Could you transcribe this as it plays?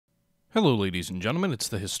Hello ladies and gentlemen, it's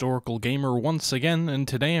the Historical Gamer once again, and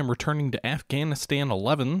today I'm returning to Afghanistan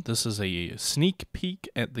 11. This is a sneak peek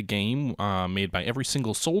at the game made by Every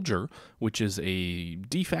Single Soldier, which is a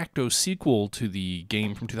de facto sequel to the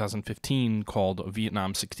game from 2015 called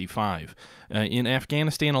Vietnam 65. In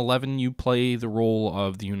Afghanistan 11, you play the role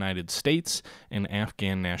of the United States and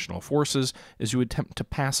Afghan National Forces as you attempt to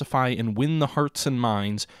pacify and win the hearts and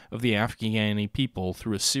minds of the Afghani people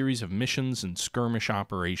through a series of missions and skirmish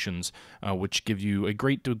operations which give you a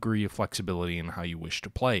great degree of flexibility in how you wish to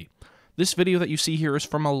play. This video that you see here is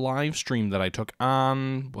from a live stream that I took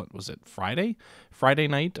on, what was it, Friday? Friday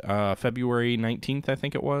night, February 19th, I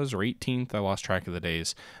think it was, or 18th, I lost track of the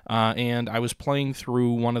days. And I was playing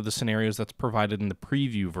through one of the scenarios that's provided in the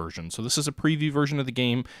preview version. So this is a preview version of the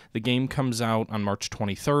game. The game comes out on March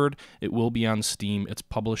 23rd. It will be on Steam. It's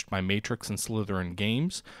published by Matrix and Slitherine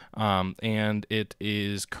games. And it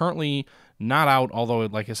is currently not out, although,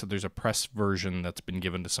 like I said, there's a press version that's been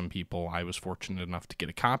given to some people. I was fortunate enough to get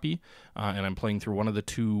a copy, and I'm playing through one of the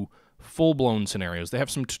two full-blown scenarios. They have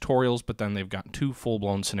some tutorials, but then they've got two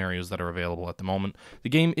full-blown scenarios that are available at the moment. The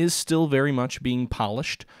game is still very much being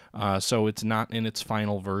polished, so it's not in its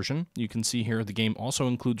final version. You can see here the game also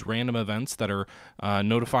includes random events that are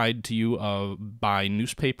notified to you by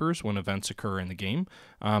newspapers when events occur in the game.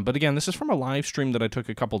 But again, this is from a live stream that I took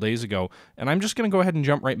a couple days ago, and I'm just going to go ahead and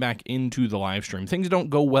jump right back into the live stream. Things don't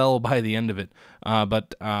go well by the end of it,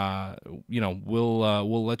 but you know,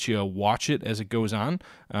 we'll let you watch it as it goes on.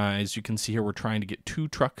 As you can see here, we're trying to get 2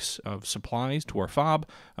 trucks of supplies to our fob,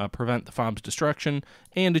 prevent the fob's destruction,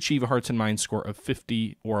 and achieve a hearts and minds score of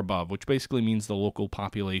 50 or above, which basically means the local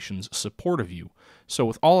population's support of you. So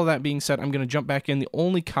with all of that being said, I'm going to jump back in. The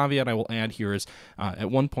only caveat I will add here is at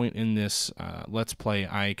one point in this Let's Play,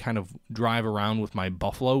 I kind of drive around with my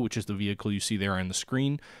Buffalo, which is the vehicle you see there on the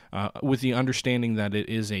screen, with the understanding that it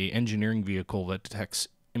is an engineering vehicle that detects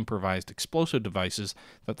improvised explosive devices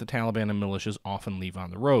that the Taliban and militias often leave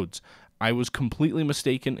on the roads. I was completely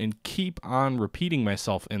mistaken and keep on repeating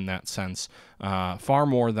myself in that sense far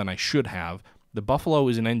more than I should have. The Buffalo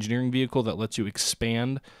is an engineering vehicle that lets you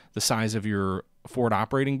expand the size of your forward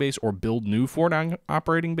operating base or build new forward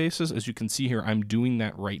operating bases. As you can see here, I'm doing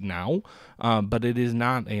that right now, but it is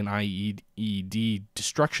not an IED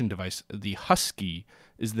destruction device. The Husky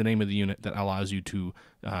is the name of the unit that allows you to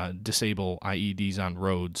disable IEDs on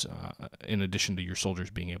roads, in addition to your soldiers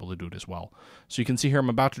being able to do it as well. So you can see here I'm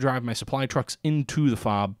about to drive my supply trucks into the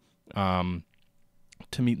fob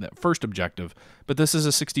to meet that first objective, but this is a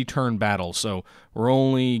 60-turn battle, so we're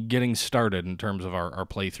only getting started in terms of our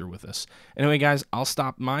playthrough with this. Anyway, guys, I'll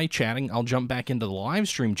stop my chatting. I'll jump back into the live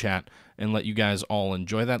stream chat and let you guys all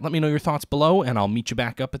enjoy that. Let me know your thoughts below, and I'll meet you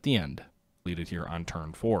back up at the end. Completed here on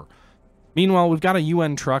turn 4. Meanwhile, we've got a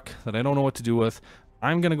UN truck that I don't know what to do with.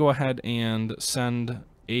 I'm going to go ahead and send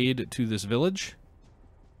aid to this village,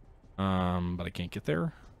 but I can't get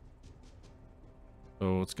there.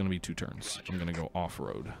 So it's going to be 2 turns. I'm going to go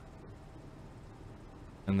off-road.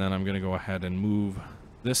 And then I'm going to go ahead and move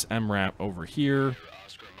this MRAP over here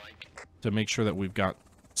to make sure that we've got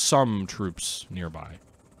some troops nearby.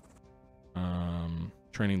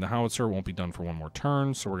 Training the howitzer won't be done for 1 more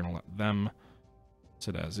turn, so we're going to let them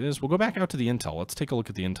sit as is. We'll go back out to the intel. Let's take a look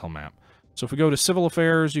at the intel map. So if we go to civil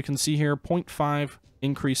affairs, you can see here 0.5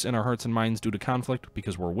 increase in our hearts and minds due to conflict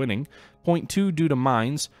because we're winning. 0.2 due to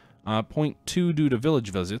mines. 0.2 due to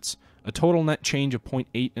village visits, a total net change of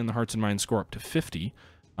 0.8 in the hearts and minds score up to 50,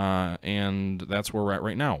 and that's where we're at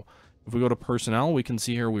right now. If we go to personnel, we can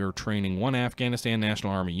see here we are training 1 Afghanistan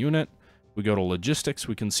National Army unit. We go to logistics,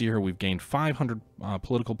 we can see here we've gained 500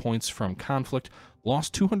 political points from conflict,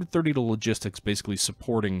 lost 230 to logistics, basically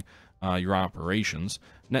supporting your operations.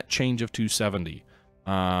 Net change of 270.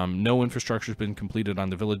 No infrastructure has been completed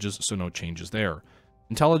on the villages, so no changes there.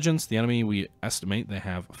 Intelligence, the enemy, we estimate they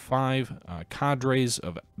have 5 cadres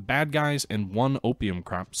of bad guys and 1 opium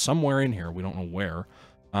crop somewhere in here. We don't know where.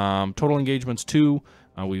 Total engagements, 2.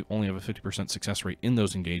 We only have a 50% success rate in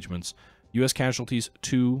those engagements. U.S. casualties,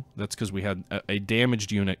 2. That's because we had a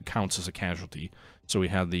damaged unit counts as a casualty. So we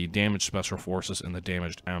had the damaged special forces and the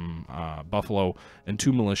damaged Buffalo and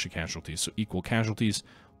 2 militia casualties. So equal casualties.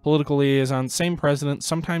 Political liaison, same president.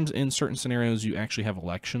 Sometimes in certain scenarios you actually have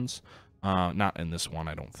elections. Not in this one,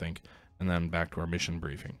 I don't think. And then back to our mission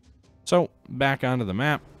briefing. So, back onto the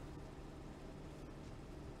map.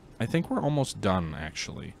 I think we're almost done,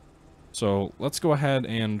 actually. So, let's go ahead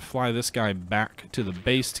and fly this guy back to the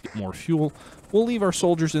base to get more fuel. We'll leave our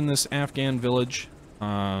soldiers in this Afghan village,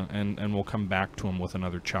 and we'll come back to them with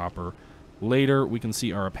another chopper. Later, we can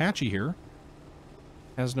see our Apache here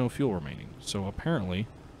has no fuel remaining. So, apparently,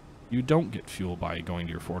 you don't get fuel by going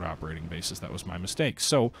to your forward operating bases. That was my mistake.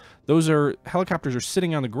 So those helicopters are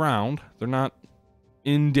sitting on the ground. They're not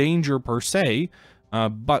in danger per se,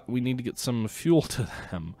 but we need to get some fuel to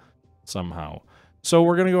them somehow. So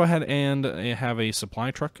we're going to go ahead and have a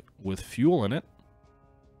supply truck with fuel in it.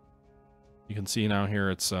 You can see now here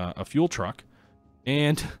it's a fuel truck.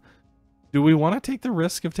 And do we want to take the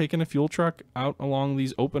risk of taking a fuel truck out along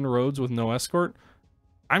these open roads with no escort?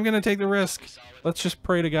 I'm going to take the risk. Let's just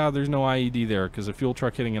pray to God there's no IED there, because a fuel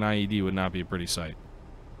truck hitting an IED would not be a pretty sight.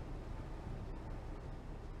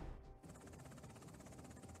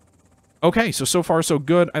 Okay, so far so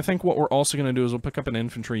good. I think what we're also going to do is we'll pick up an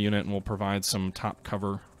infantry unit and we'll provide some top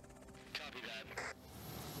cover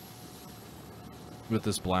with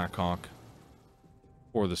this Black Hawk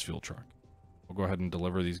for this fuel truck. We'll go ahead and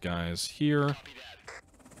deliver these guys here.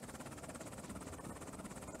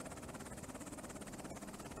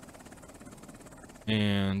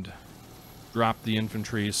 And drop the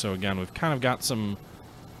infantry. So again, we've kind of got some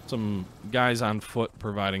guys on foot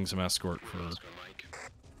providing some escort for this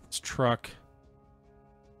truck.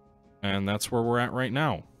 And that's where we're at right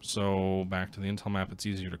now. So back to the intel map, it's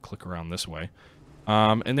easier to click around this way.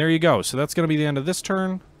 And there you go. So that's going to be the end of this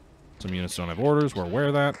turn. Some units don't have orders. We're aware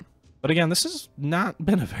of that. But again, this has not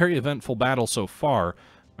been a very eventful battle so far.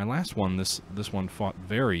 My last one, this one fought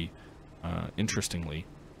very interestingly.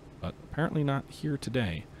 But apparently not here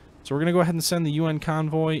today. So we're going to go ahead and send the UN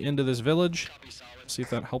convoy into this village. See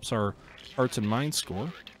if that helps our hearts and minds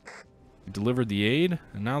score. We delivered the aid,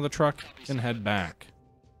 and now the truck can head back.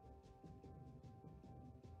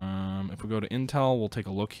 If we go to Intel, we'll take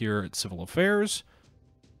a look here at Civil Affairs.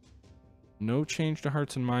 No change to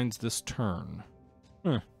hearts and minds this turn.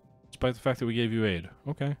 Despite the fact that we gave you aid.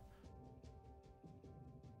 Okay.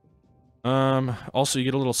 Also, you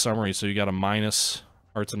get a little summary. So you got a minus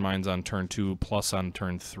hearts and minds on turn 2, plus on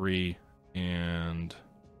turn 3, and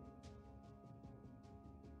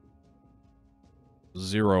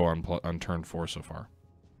 0 on turn 4 so far.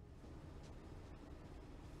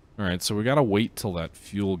 Alright, so we gotta wait till that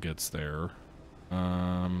fuel gets there.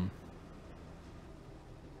 Really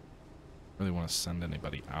want to send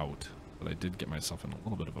anybody out, but I did get myself in a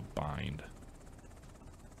little bit of a bind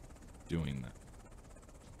doing that.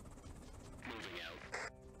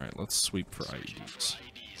 Alright, let's sweep for IEDs.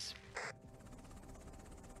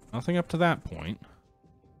 Nothing up to that point.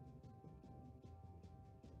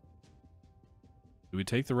 Do we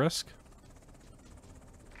take the risk?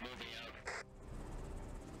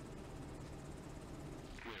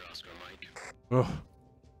 Ugh.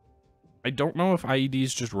 I don't know if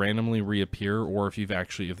IEDs just randomly reappear, or if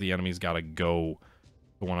if the enemy's got to go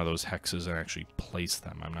to one of those hexes and actually place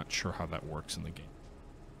them. I'm not sure how that works in the game.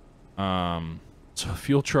 So a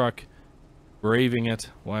fuel truck, braving it.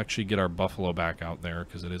 We'll actually get our Buffalo back out there,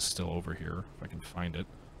 because it is still over here, if I can find it.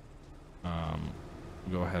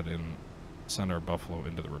 We'll go ahead and send our Buffalo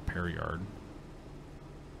into the repair yard.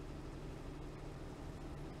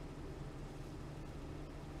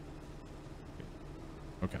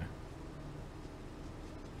 Okay.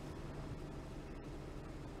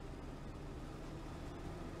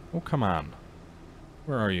 Oh, come on.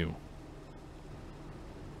 Where are you?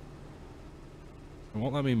 It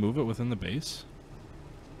won't let me move it within the base?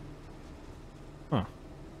 Huh.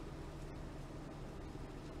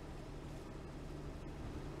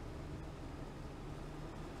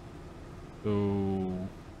 So...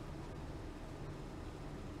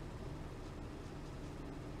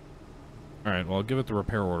 Alright, well, I'll give it the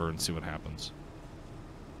repair order and see what happens.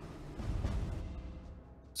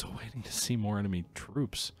 So waiting to see more enemy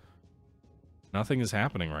troops. Nothing is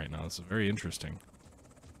happening right now. This is very interesting.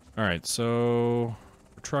 Alright, so...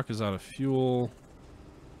 the truck is out of fuel.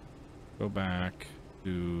 Go back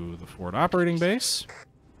to the forward operating base.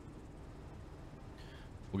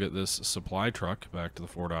 We'll get this supply truck back to the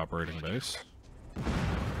forward operating base.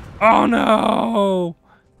 Oh no!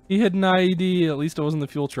 He hit an IED. At least it wasn't the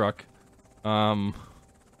fuel truck.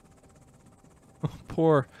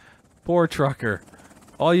 Poor trucker.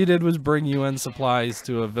 All you did was bring UN supplies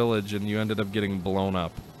to a village and you ended up getting blown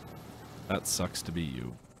up. That sucks to be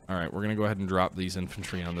you. Alright, we're gonna go ahead and drop these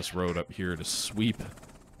infantry on this road up here to sweep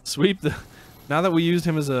the... Now that we used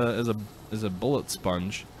him as a bullet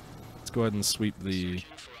sponge, let's go ahead and sweep the...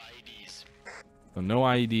 So no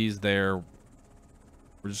IEDs there.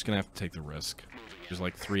 We're just gonna have to take the risk. There's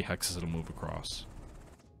like 3 hexes that'll move across.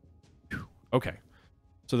 Whew. Okay.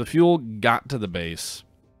 So the fuel got to the base.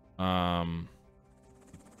 I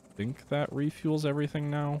think that refuels everything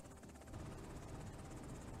now.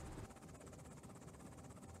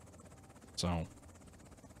 So,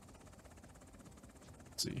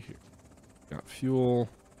 let's see here. Got fuel.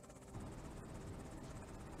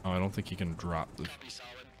 Oh, I don't think he can drop the...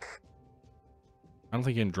 I don't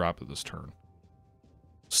think he can drop it this turn.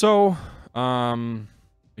 So,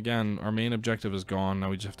 again, our main objective is gone. Now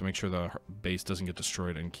we just have to make sure the base doesn't get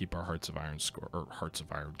destroyed and keep our Hearts of Iron score, or Hearts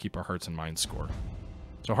of Iron, keep our Hearts and Minds score.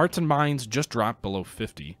 So Hearts and Minds just dropped below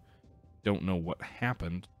 50. Don't know what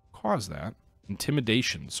happened to cause that.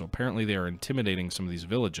 Intimidation. So apparently they are intimidating some of these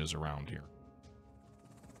villages around here.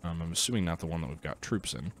 I'm assuming not the one that we've got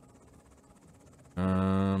troops in.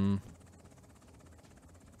 God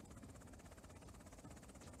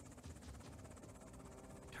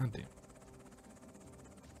damn.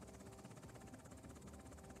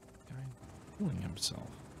 Guy killing himself.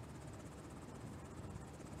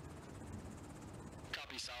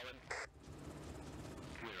 Copy solid.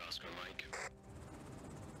 We're Oscar Mike.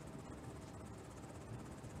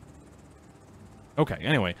 Okay,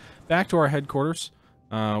 anyway, back to our headquarters.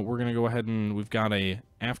 We're going to go ahead and we've got a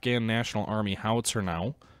Afghan National Army howitzer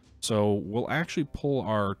now. So we'll actually pull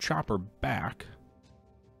our chopper back.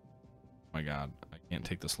 Oh my god, I can't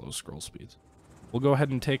take this low scroll speeds. We'll go ahead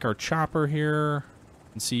and take our chopper here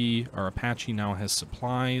and see our Apache now has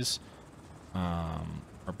supplies.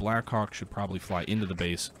 Our Blackhawk should probably fly into the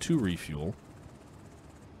base to refuel.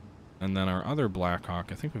 And then our other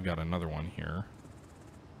Blackhawk, I think we've got another one here.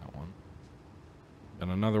 That one. Got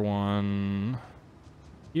another one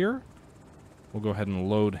here. We'll go ahead and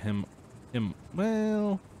load him.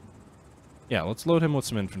 Well, yeah, let's load him with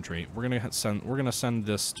some infantry. We're gonna send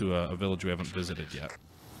this to a village we haven't visited yet.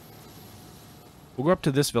 We'll go up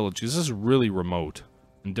to this village because this is really remote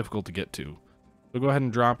and difficult to get to. We'll go ahead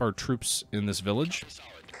and drop our troops in this village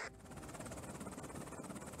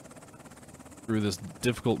through this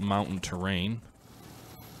difficult mountain terrain.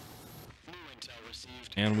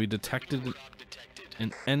 And we detected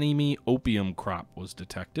an enemy opium crop was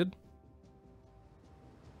detected.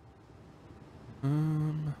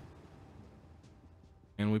 And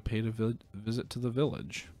we paid a visit to the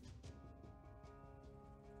village.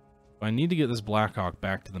 I need to get this Blackhawk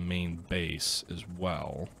back to the main base as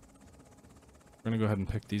well. We're going to go ahead and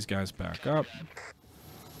pick these guys back up.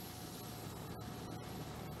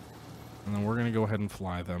 And then we're going to go ahead and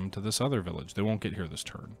fly them to this other village. They won't get here this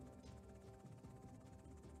turn.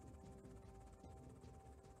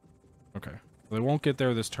 Okay. They won't get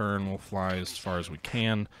there this turn. We'll fly as far as we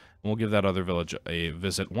can. And we'll give that other village a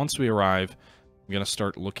visit. Once we arrive, I'm going to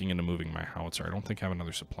start looking into moving my howitzer. I don't think I have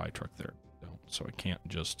another supply truck there. So I can't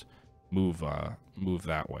just move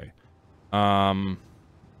that way. My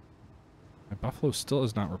buffalo still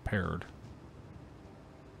is not repaired.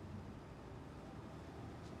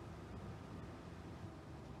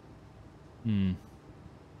 And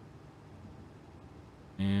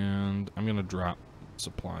I'm gonna drop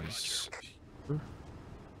supplies here.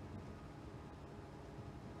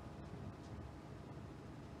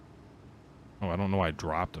 Oh, I don't know why I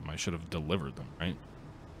dropped them. I should have delivered them, right?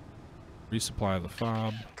 Resupply the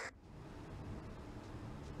fob.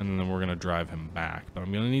 And then we're going to drive him back. But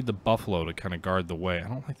I'm going to need the buffalo to kind of guard the way. I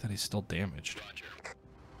don't like that he's still damaged.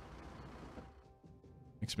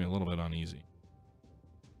 Makes me a little bit uneasy.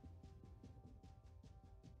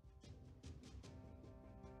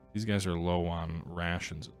 These guys are low on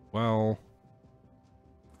rations as well.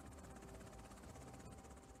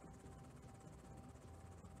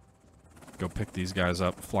 Go pick these guys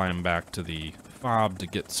up, fly them back to the fob to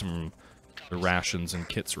get some the rations and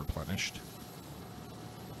kits replenished.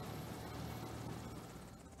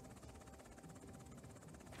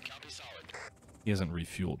 He hasn't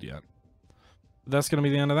refueled yet. But that's going to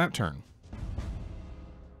be the end of that turn.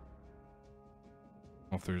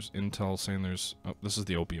 If there's intel saying there's... Oh, this is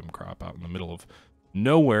the opium crop out in the middle of...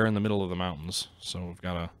 Nowhere in the middle of the mountains. So we've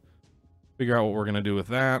got to figure out what we're going to do with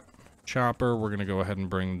that. Chopper, we're going to go ahead and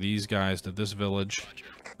bring these guys to this village.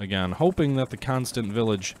 Again, hoping that the constant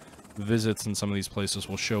village visits in some of these places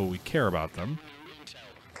will show we care about them.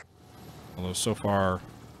 Although so far,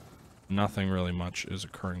 nothing really much is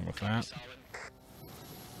occurring with that.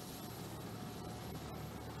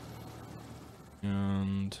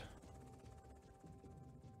 And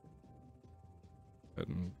go ahead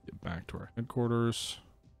and get back to our headquarters.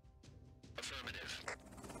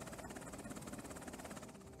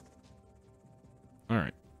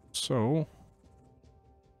 Alright, so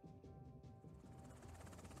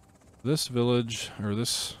this village, or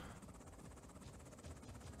this...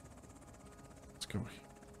 Let's go.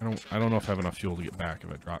 I don't know if I have enough fuel to get back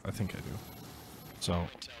if I drop. I think I do. So,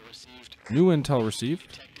 new intel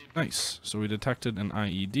received. Nice. So we detected an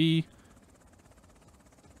IED.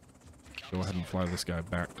 Go ahead and fly this guy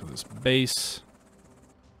back to this base.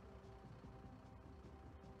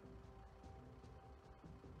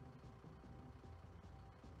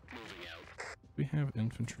 we have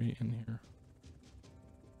infantry in here?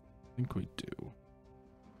 I think we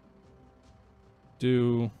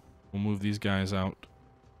do. We'll move these guys out.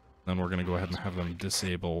 Then we're going to go ahead and have them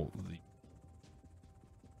disable the...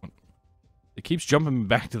 It keeps jumping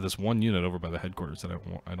back to this one unit over by the headquarters that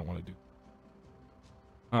I don't want to do.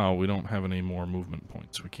 Oh, we don't have any more movement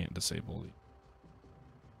points. We can't disable the...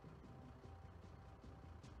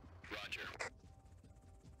 Roger.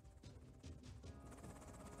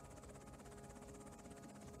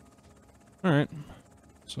 Alright.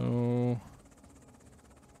 So...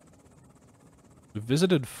 we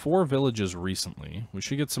visited 4 villages recently. We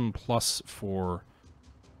should get some plus for...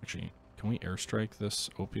 Actually, can we airstrike this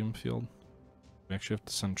opium field? We actually have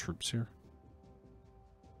to send troops here.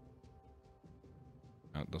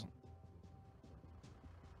 No, it doesn't.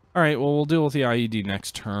 Alright, well, we'll deal with the IED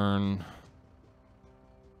next turn.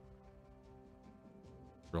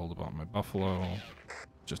 Drilled about my buffalo.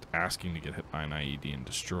 Just asking to get hit by an IED and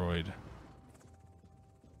destroyed.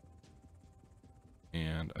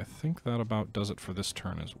 And I think that about does it for this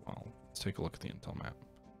turn as well. Let's take a look at the intel map.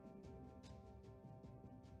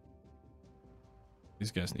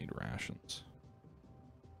 These guys need rations.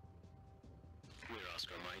 We're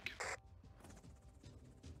Oscar Mike.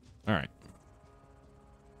 Alright.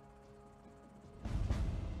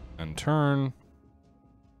 And turn.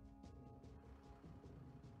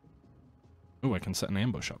 Ooh, I can set an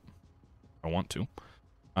ambush up. I want to.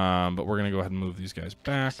 But we're going to go ahead and move these guys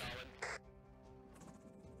back.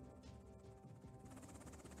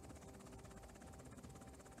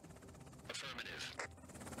 Affirmative.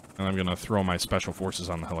 And I'm going to throw my special forces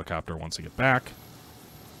on the helicopter once I get back.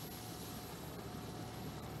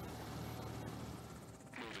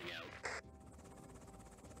 Moving out.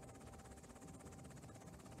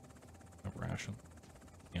 Have ration.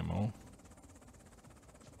 Ammo.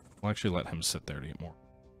 We'll actually let him sit there to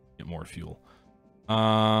get more fuel.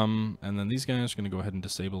 And then these guys are going to go ahead and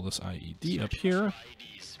disable this IED up here.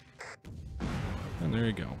 IEDs. And there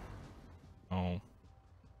you go. Oh.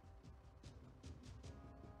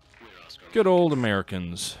 We're Oscar Good old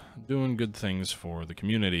Americans. Doing good things for the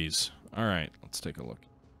communities. Alright, let's take a look.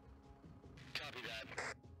 Copy that.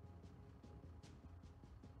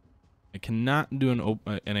 I cannot do an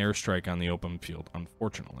airstrike on the open field,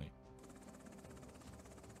 unfortunately.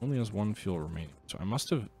 Only has 1 fuel remaining, so I must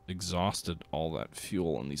have exhausted all that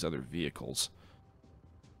fuel in these other vehicles.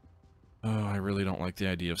 Oh, I really don't like the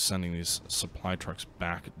idea of sending these supply trucks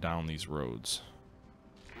back down these roads.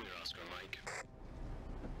 We're Oscar Mike.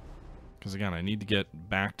 Because again, I need to get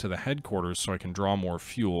back to the headquarters so I can draw more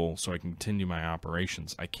fuel so I can continue my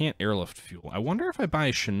operations. I can't airlift fuel. I wonder if I buy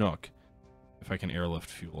a Chinook, if I can airlift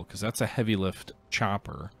fuel, because that's a heavy lift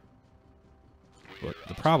chopper. But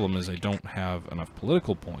the problem is I don't have enough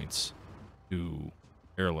political points to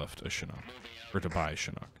airlift a Chinook, or to buy a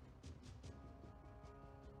Chinook.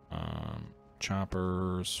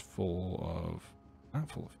 Choppers full of... not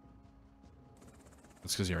full of...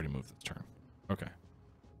 That's because you already moved this turn. Okay.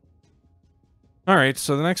 Alright,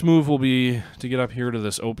 so the next move will be to get up here to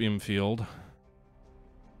this opium field.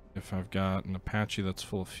 If I've got an Apache that's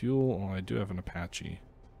full of fuel... well, I do have an Apache.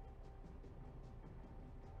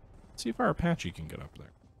 See if our Apache can get up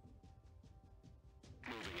there.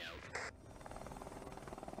 Moving out.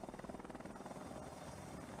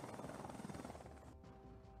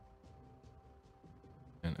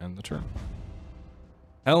 And end the turn.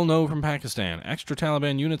 Hell no from Pakistan. Extra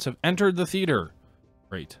Taliban units have entered the theater.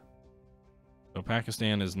 Great. So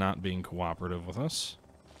Pakistan is not being cooperative with us.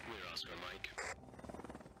 We're Oscar Mike.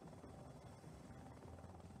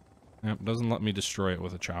 Yep, doesn't let me destroy it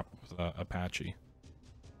with a Apache.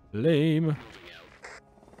 Lame. Moving out.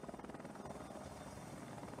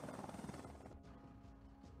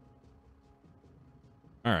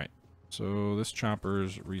 Alright. So this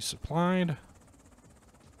chopper's resupplied. Go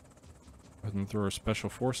ahead and throw our special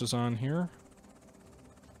forces on here.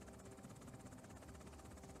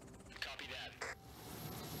 Copy that.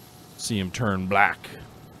 See him turn black.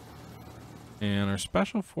 And our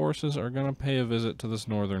special forces are going to pay a visit to this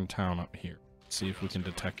northern town up here. See if we can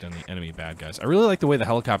detect any enemy bad guys. I really like the way the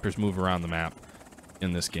helicopters move around the map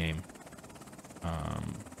in this game.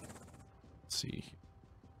 Let's see.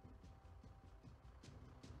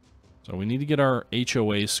 So we need to get our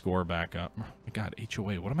HOA score back up. Oh my god,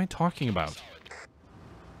 HOA, what am I talking about?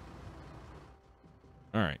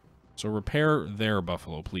 Alright, so repair their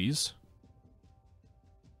buffalo, please.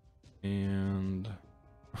 And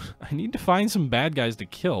I need to find some bad guys to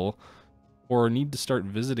kill, or need to start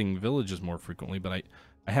visiting villages more frequently, but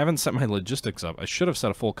I haven't set my logistics up. I should have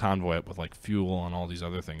set a full convoy up with like fuel and all these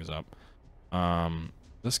other things up.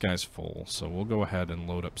 This guy's full, so we'll go ahead and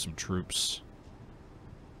load up some troops.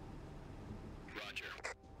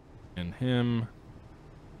 and him.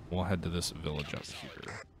 We'll head to this village up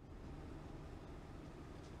here.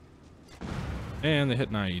 And they hit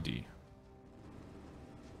an IED.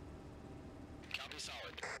 Copy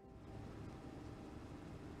solid.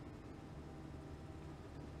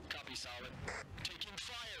 Copy solid. Taking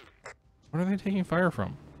fire. What are they taking fire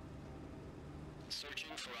from? Searching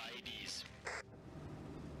for IEDs.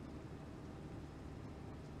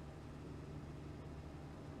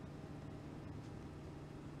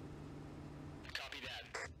 Copy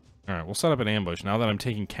that. Alright, we'll set up an ambush now that I'm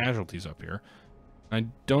taking casualties up here. I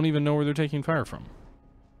don't even know where they're taking fire from.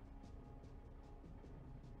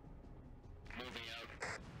 Moving out.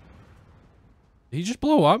 Did he just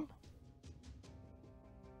blow up?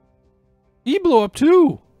 He blew up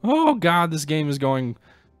too! Oh god, this game is going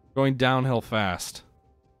downhill fast.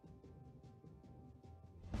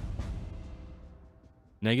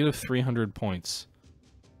 Negative 300 points.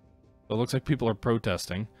 So it looks like people are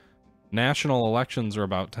protesting. National elections are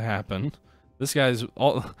about to happen. This guy's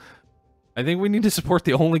all... I think we need to support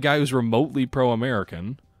the only guy who's remotely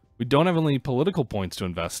pro-American. We don't have any political points to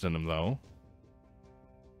invest in him, though.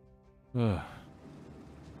 Ugh.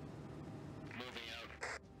 Moving out.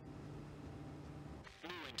 New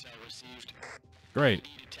intel received. Great.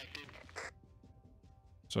 IED detected.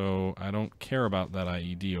 So, I don't care about that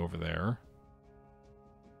IED over there.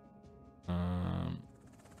 No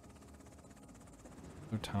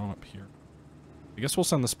town up here. I guess we'll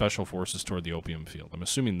send the special forces toward the opium field. I'm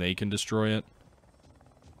assuming they can destroy it.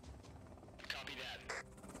 Copy that.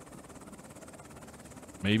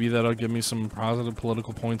 Maybe that'll give me some positive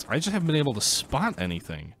political points. I just haven't been able to spot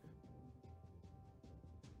anything.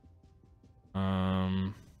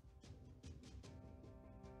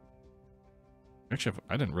 Actually,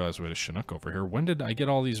 I didn't realize we had a Chinook over here. When did I get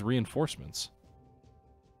all these reinforcements?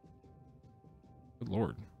 Good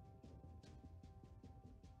lord.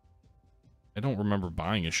 I don't remember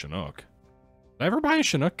buying a Chinook. Did I ever buy a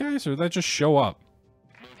Chinook, guys, or did that just show up?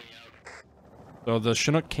 Moving out. So the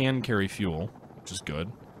Chinook can carry fuel, which is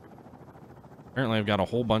good. Apparently I've got a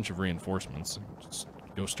whole bunch of reinforcements. Just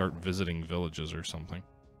go start visiting villages or something.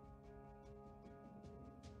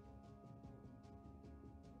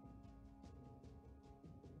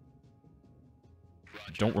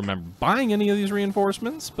 I don't remember buying any of these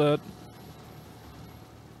reinforcements, but...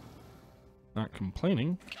 not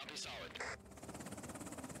complaining. Copy solid.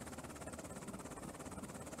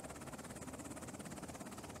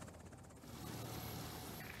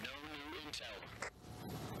 No new intel.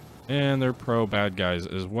 And they're pro-bad guys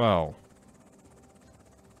as well.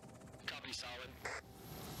 Copy solid.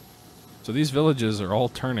 So these villages are all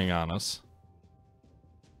turning on us.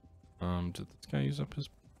 Did this guy use up his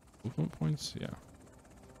movement points? Yeah.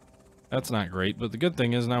 That's not great, but the good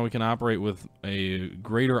thing is now we can operate with a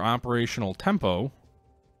greater operational tempo.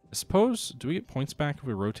 I suppose, do we get points back if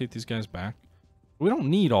we rotate these guys back? We don't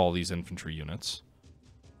need all these infantry units.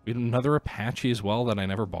 We had another Apache as well that I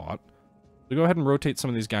never bought. So go ahead and rotate some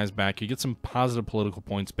of these guys back. You get some positive political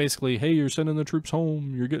points. Basically, hey, you're sending the troops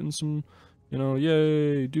home. You're getting some, you know,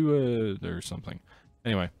 yay, do it, or something.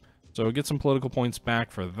 Anyway, so get some political points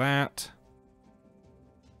back for that.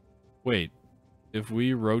 Wait. If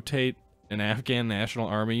we rotate an Afghan National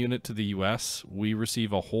Army unit to the U.S., we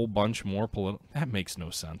receive a whole bunch more political... That makes no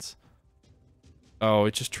sense. Oh,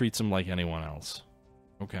 it just treats them like anyone else.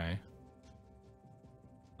 Okay.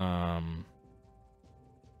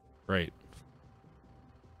 Great.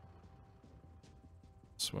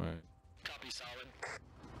 This way. Copy solid.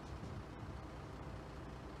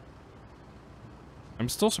 I'm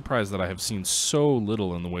still surprised that I have seen so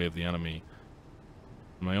little in the way of the enemy.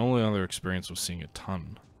 My only other experience was seeing a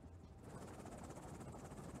ton.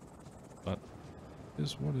 But it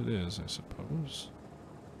is what it is, I suppose.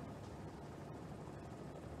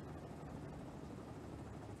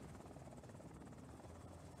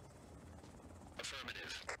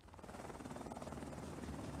 Affirmative.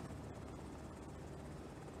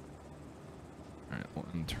 Alright, we'll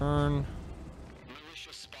in turn.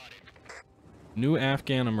 Militia spotted. New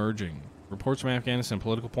Afghan emerging. Reports from Afghanistan,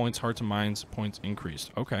 political points, hearts and minds points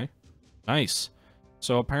increased. Okay. Nice.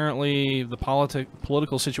 So apparently the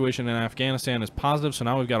political situation in Afghanistan is positive, so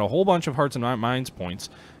now we've got a whole bunch of hearts and minds points.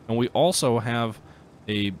 And we also have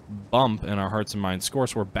a bump in our hearts and minds score,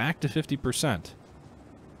 so we're back to 50%.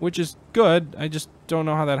 Which is good. I just don't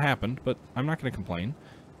know how that happened, but I'm not going to complain.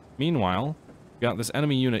 Meanwhile, we got this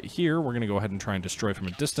enemy unit here. We're going to go ahead and try and destroy from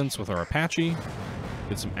a distance with our Apache.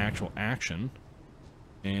 Get some actual action.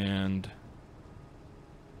 And...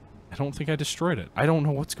 I don't think I destroyed it. I don't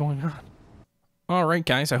know what's going on. All right,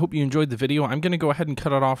 guys, I hope you enjoyed the video. I'm going to go ahead and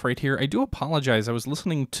cut it off right here. I do apologize. I was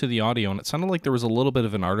listening to the audio, and it sounded like there was a little bit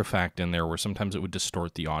of an artifact in there where sometimes it would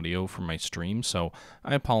distort the audio from my stream, so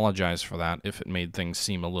I apologize for that if it made things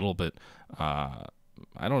seem a little bit, I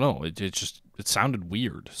don't know, it sounded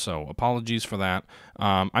weird, so apologies for that.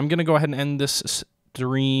 I'm going to go ahead and end this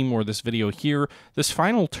stream or this video here. This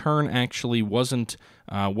final turn actually wasn't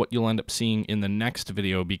what you'll end up seeing in the next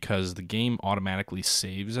video because the game automatically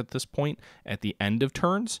saves at this point at the end of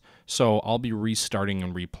turns. So I'll be restarting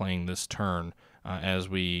and replaying this turn as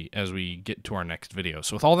we get to our next video.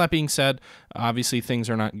 So with all that being said, obviously things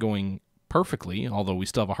are not going perfectly, although we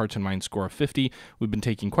still have a Hearts and Minds score of 50. We've been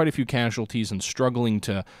taking quite a few casualties and struggling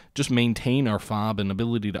to just maintain our fob and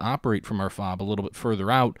ability to operate from our fob a little bit further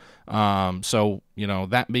out. So, you know,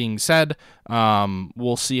 that being said,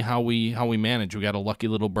 we'll see how we manage. We got a lucky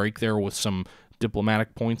little break there with some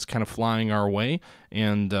diplomatic points kind of flying our way,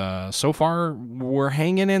 and so far we're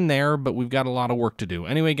hanging in there, but we've got a lot of work to do.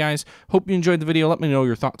 Anyway, guys, hope you enjoyed the video. Let me know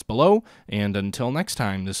your thoughts below, and until next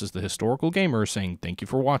time, this is the Historical Gamer saying thank you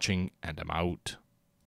for watching, and I'm out.